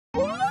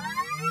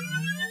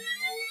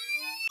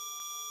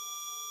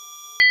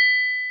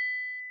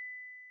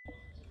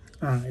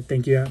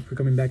Thank you for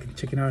coming back and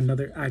checking out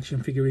another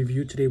action figure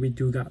review. Today we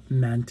do got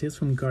Mantis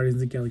from Guardians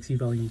of the Galaxy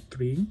Volume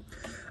 3.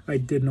 I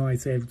did know I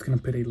said I was going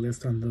to put a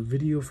list on the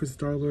video for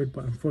Star-Lord,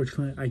 but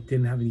unfortunately I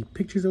didn't have any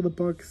pictures of the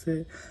box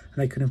set, and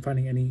I couldn't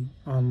find any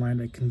online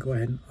I can go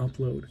ahead and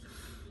upload.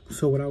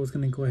 So what I was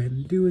going to go ahead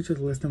and do is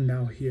just list them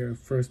now here.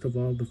 First of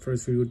all, the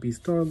first three would be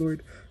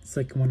Star-Lord.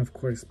 Second one, of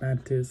course,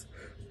 Mantis.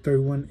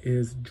 Third one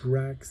is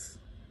Drax.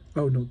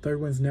 Oh no,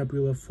 third one's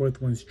Nebula,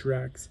 fourth one's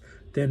Drax,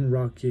 then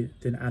Rocket,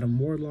 then Adam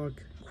Warlock,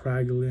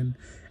 Kraglin,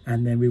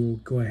 and then we will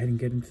go ahead and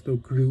get into the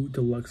Groot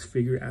Deluxe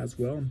figure as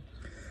well.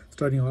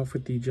 Starting off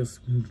with the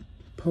just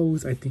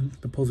pose, I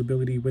think the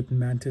posability with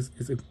Mantis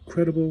is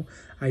incredible.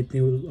 I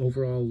do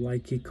overall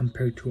like it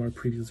compared to our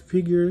previous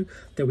figure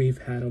that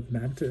we've had of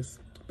Mantis.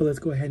 But let's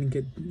go ahead and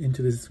get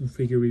into this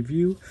figure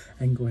review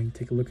and go ahead and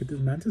take a look at this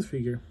Mantis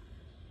figure.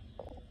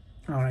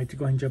 Alright, to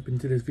go ahead and jump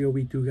into this video,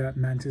 we do got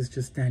Mantis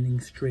just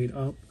standing straight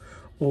up.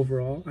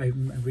 Overall,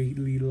 I'm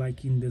really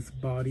liking this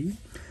body.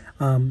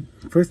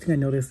 First thing I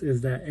noticed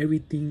is that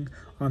everything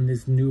on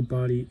this new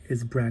body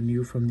is brand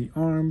new, from the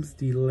arms,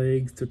 the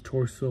legs, the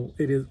torso.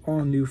 It is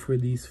all new for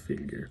these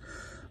figure.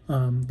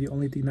 The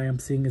only thing I am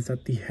seeing is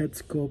that the head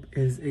sculpt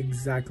is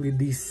exactly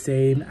the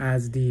same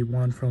as the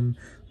one from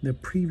the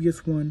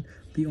previous one.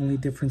 The only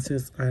difference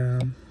is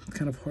kind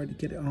of hard to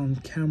get it on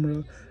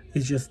camera.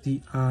 It's just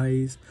the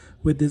eyes.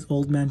 With this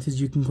old Mantis,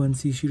 you can go and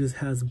see she just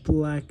has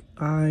black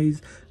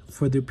eyes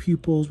for the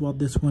pupils, while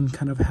this one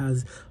kind of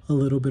has a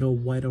little bit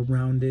of white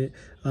around it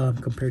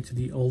compared to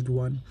the old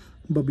one.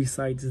 But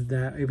besides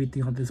that,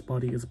 everything on this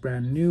body is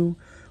brand new,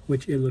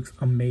 which it looks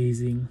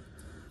amazing.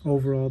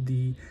 Overall,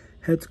 the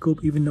head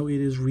sculpt, even though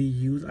it is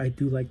reused, I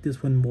do like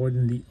this one more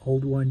than the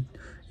old one.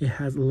 It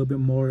has a little bit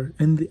more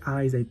in the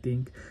eyes, I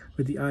think.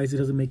 With the eyes, it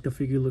doesn't make the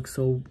figure look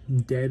so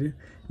dead. It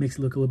makes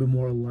it look a little bit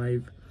more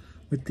alive.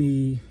 With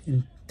the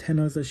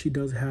antennas that she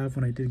does have,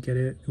 when I did get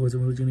it, it was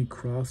originally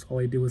crossed. All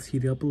I did was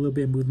heat it up a little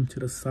bit and move them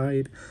to the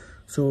side.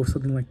 So if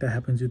something like that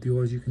happens with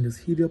yours, you can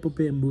just heat it up a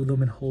bit and move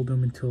them and hold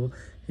them until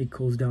it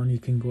cools down. You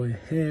can go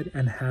ahead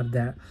and have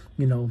that,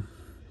 you know,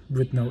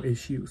 with no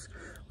issues.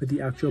 With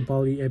the actual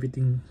body,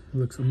 everything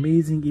looks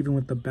amazing, even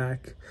with the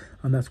back.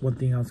 That's one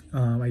thing else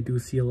I do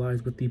see a lot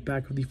is with the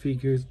back of the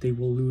figures, they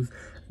will lose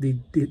the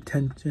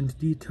attention to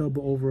detail,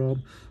 but overall,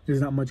 there's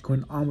not much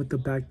going on with the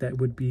back that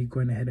would be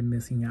going ahead and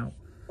missing out.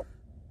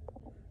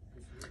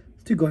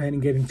 To go ahead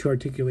and get into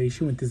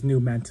articulation with this new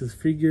Mantis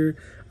figure,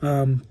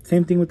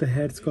 same thing with the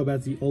head sculpt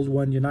as the old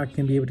one. You're not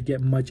going to be able to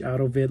get much out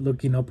of it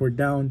looking up or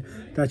down.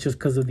 That's just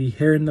because of the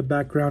hair in the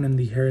background and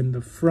the hair in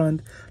the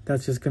front.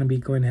 That's just going to be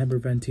going ahead and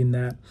preventing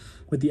that.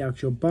 With the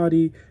actual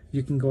body,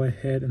 you can go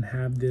ahead and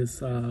have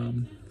this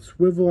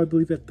swivel, I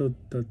believe, at the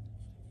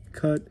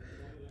cut,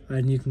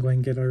 and you can go ahead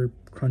and get her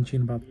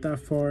crunching about that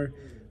far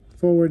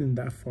forward and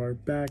that far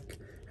back,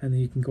 and then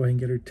you can go ahead and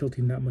get her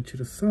tilting that much to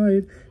the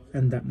side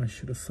and that much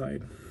to the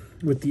side.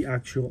 With the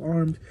actual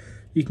arms,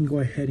 you can go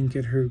ahead and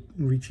get her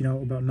reaching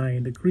out about 90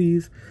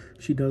 degrees.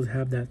 She does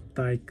have that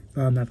thigh,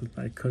 not the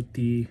thigh cut,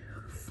 the,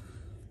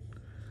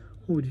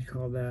 what would you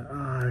call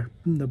that?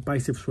 The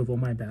bicep swivel,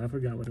 my bad, I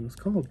forgot what it was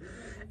called.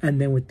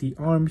 And then with the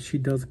arms, she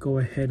does go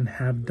ahead and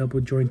have double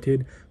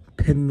jointed,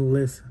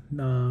 pinless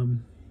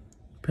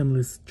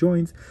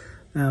joints,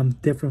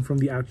 different from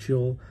the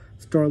actual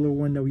Star-Lord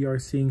one that we are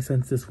seeing,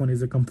 since this one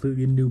is a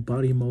completely new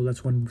body mold.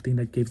 That's one thing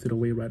that gives it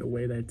away right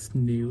away, that's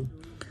new.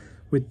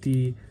 With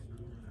the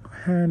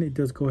hand, it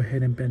does go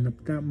ahead and bend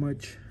up that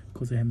much,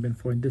 goes ahead and bend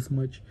forward this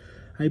much.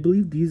 I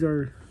believe these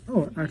are,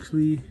 oh,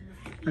 actually,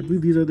 I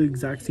believe these are the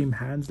exact same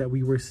hands that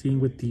we were seeing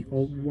with the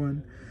old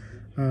one.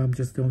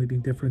 Just the only thing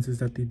difference is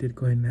that they did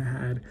go ahead and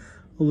add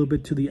a little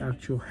bit to the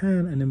actual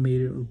hand and it made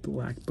it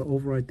black. But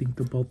overall, I think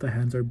both the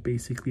hands are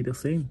basically the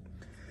same.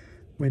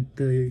 With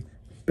the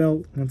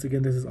belt, once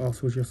again, this is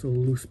also just a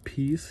loose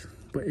piece,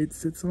 but it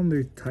sits on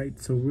there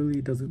tight, so really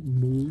it doesn't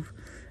move,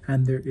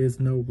 and there is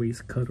no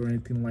waist cut or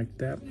anything like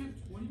that.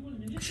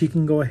 She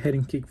can go ahead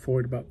and kick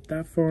forward about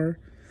that far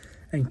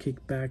and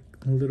kick back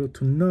a little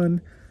to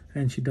none,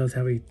 and she does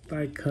have a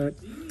thigh cut,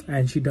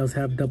 and she does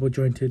have double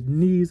jointed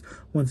knees,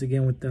 once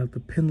again without the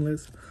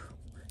pinless.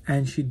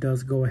 And she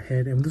does go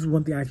ahead, and this is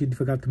one thing I actually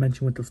forgot to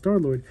mention with the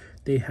Star-Lord,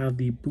 they have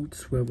the boot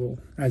swivel.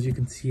 As you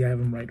can see, I have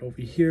him right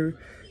over here.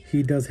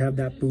 He does have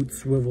that boot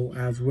swivel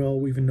as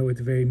well, even though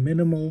it's very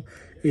minimal.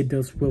 It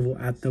does swivel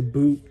at the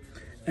boot,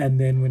 and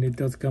then when it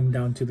does come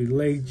down to the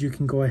legs, you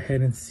can go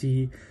ahead and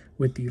see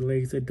with the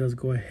legs, it does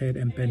go ahead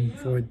and bend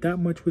forward that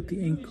much with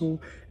the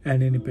ankle,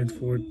 and then it bends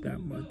forward that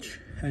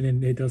much, and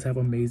then it does have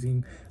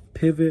amazing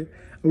pivot.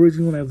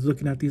 Originally, when I was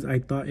looking at these, I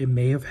thought it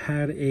may have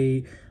had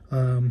a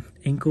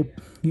ankle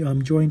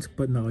joints,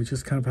 but no, it's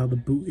just kind of how the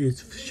boot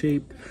is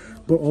shaped.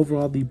 But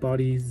overall, the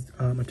body's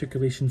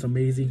articulation is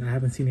amazing. I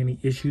haven't seen any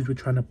issues with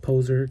trying to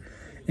pose her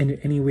in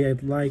any way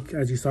I'd like.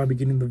 As you saw at the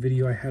beginning of the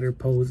video, I had her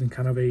pose in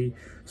kind of a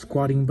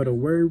squatting but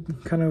aware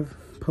kind of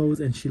pose,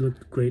 and she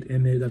looked great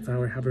in it. That's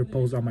how I have her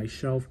pose on my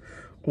shelf.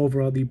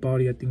 Overall, the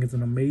body I think is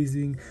an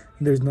amazing.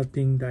 There's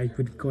nothing that I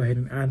could go ahead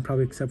and add,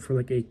 probably except for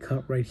like a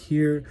cut right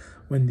here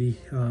when the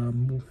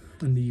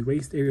in the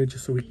waist area,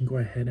 just so we can go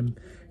ahead and,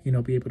 you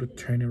know, be able to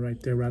turn it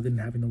right there rather than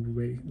having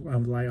to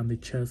rely on the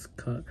chest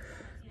cut.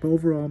 But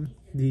overall,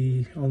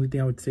 the only thing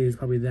I would say is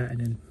probably that,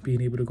 and then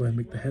being able to go ahead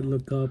and make the head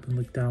look up and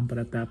look down. But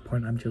at that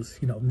point, I'm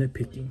just, you know,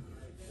 nitpicking.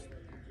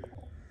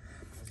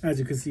 As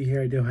you can see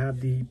here, I do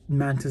have the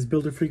Mantis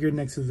builder figure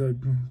next to the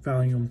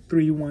Volume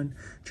 3 one,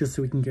 just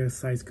so we can get a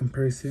size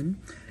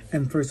comparison.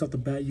 And first off the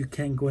bat, you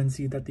can go and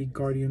see that the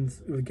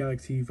Guardians of the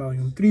Galaxy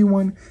Volume 3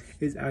 one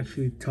is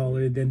actually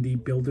taller than the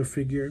builder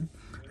figure.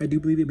 I do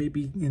believe it may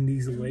be in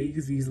these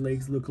legs. These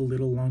legs look a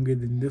little longer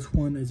than this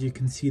one. As you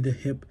can see, the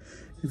hip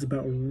is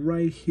about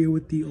right here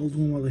with the old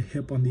one, while the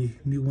hip on the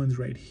new one's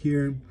right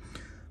here.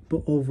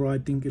 But overall, I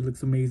think it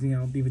looks amazing. I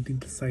don't even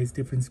think the size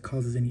difference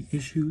causes any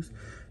issues.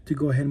 To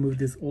go ahead and move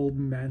this old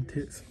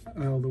Mantis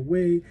out of the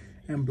way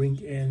and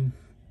bring in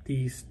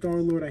the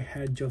Star-Lord I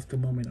had just a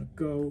moment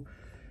ago.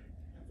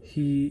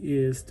 He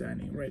is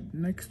standing right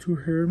next to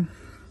her,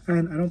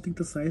 and I don't think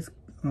the size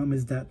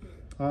is that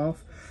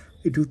off.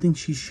 I do think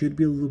she should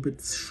be a little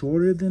bit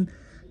shorter than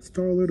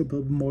Star-Lord, a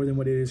bit more than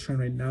what it is shown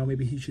right now.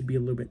 Maybe he should be a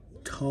little bit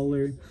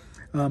taller.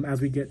 As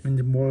we get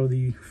into more of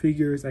the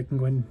figures, I can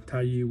go ahead and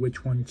tell you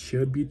which one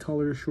should be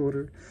taller or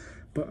shorter.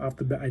 But off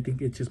the bat, I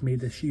think it just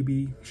made that she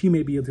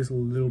may be just a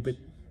little bit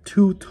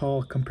too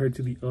tall compared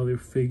to the other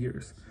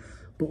figures.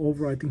 But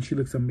overall, I think she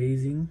looks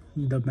amazing.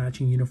 The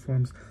matching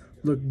uniforms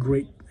look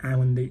great, and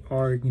when they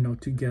are, you know,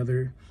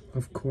 together,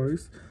 of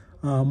course.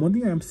 One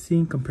thing I'm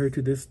seeing compared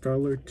to this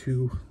Star-Lord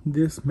to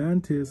this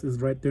Mantis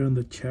is right there on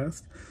the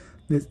chest.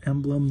 This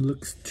emblem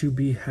looks to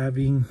be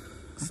having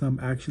some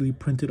actually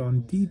printed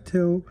on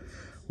detail,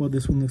 while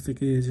this one looks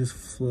like it is just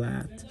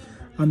flat.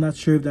 I'm not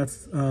sure if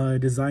that's a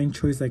design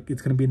choice, like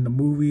it's gonna be in the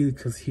movie,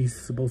 because he's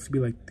supposed to be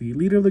like the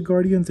leader of the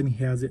Guardians and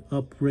he has it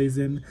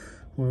upraised,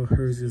 or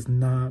hers is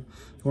not.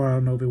 Or I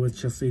don't know if it was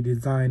just a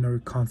design or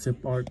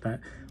concept art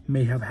that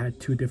may have had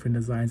two different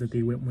designs that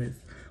they went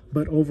with.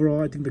 But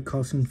overall, I think the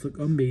costumes look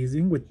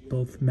amazing with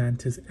both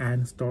Mantis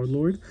and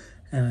Star-Lord,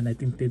 and I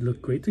think they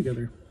look great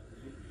together.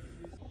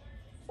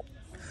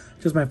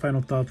 Just my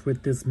final thoughts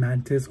with this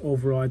Mantis.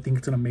 Overall, I think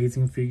it's an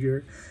amazing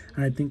figure,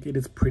 and I think it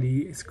is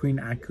pretty screen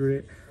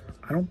accurate.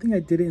 I don't think I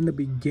did it in the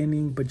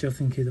beginning, but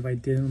just in case if I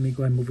didn't, let me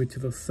go ahead and move it to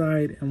the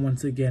side and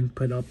once again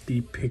put up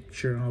the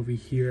picture over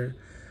here.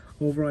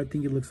 Overall, I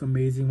think it looks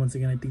amazing. Once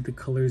again, I think the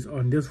colors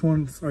on this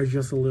one are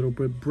just a little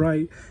bit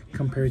bright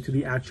compared to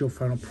the actual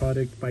final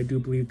product, but I do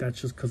believe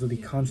that's just because of the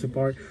concept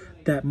art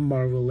that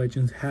Marvel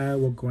Legends had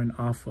we're going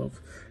off of.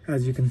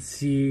 As you can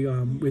see,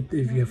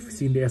 if you have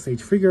seen the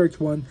SH Figure Arts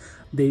one,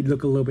 they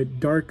look a little bit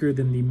darker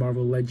than the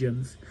Marvel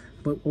Legends.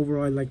 But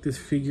overall, I like this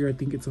figure. I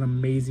think it's an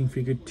amazing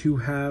figure to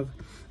have.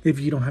 If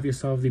you don't have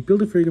yourself the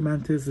Build-A-Figure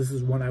Mantis, this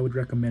is one I would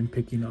recommend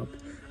picking up.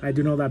 I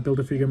do know that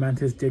Build-A-Figure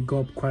Mantis did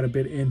go up quite a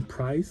bit in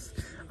price.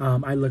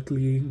 I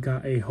luckily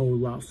got a whole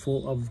lot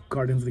full of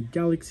Guardians of the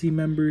Galaxy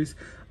members,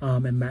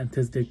 and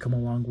Mantis did come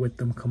along with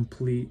them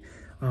complete.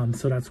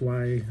 So that's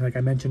why, like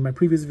I mentioned in my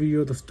previous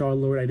video, the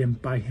Star-Lord, I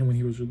didn't buy him when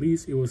he was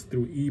released. It was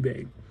through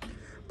eBay.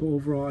 But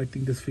overall, I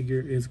think this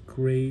figure is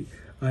great.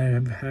 I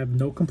have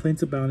no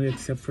complaints about it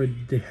except for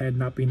the head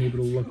not being able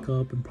to look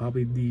up and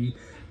probably the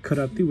cut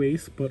out the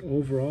waist. But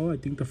overall, I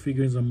think the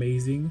figure is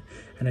amazing,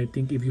 and I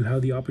think if you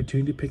have the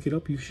opportunity to pick it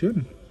up, you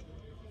should.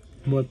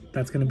 Well,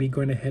 that's going to be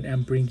going ahead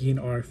and bringing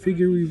our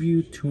figure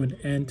review to an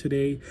end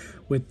today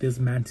with this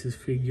Mantis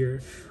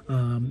figure.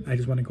 I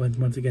just want to go ahead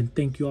and once again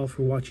thank you all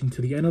for watching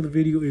to the end of the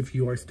video if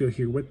you are still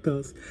here with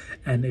us.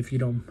 And if you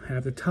don't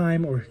have the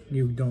time or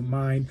you don't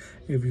mind,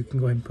 if you can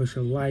go ahead and push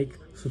a like,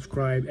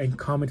 subscribe, and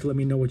comment to let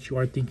me know what you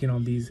are thinking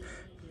on these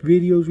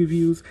videos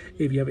reviews.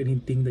 If you have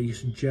anything that you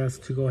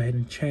suggest to go ahead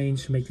and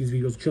change to make these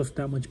videos just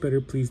that much better,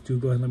 please do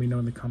go ahead and let me know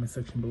in the comment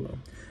section below.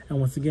 And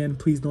once again,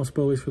 please no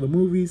spoilers for the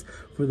movies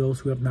for those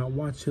who have not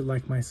watched it,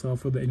 like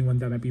myself, or anyone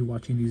that might be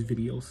watching these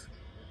videos.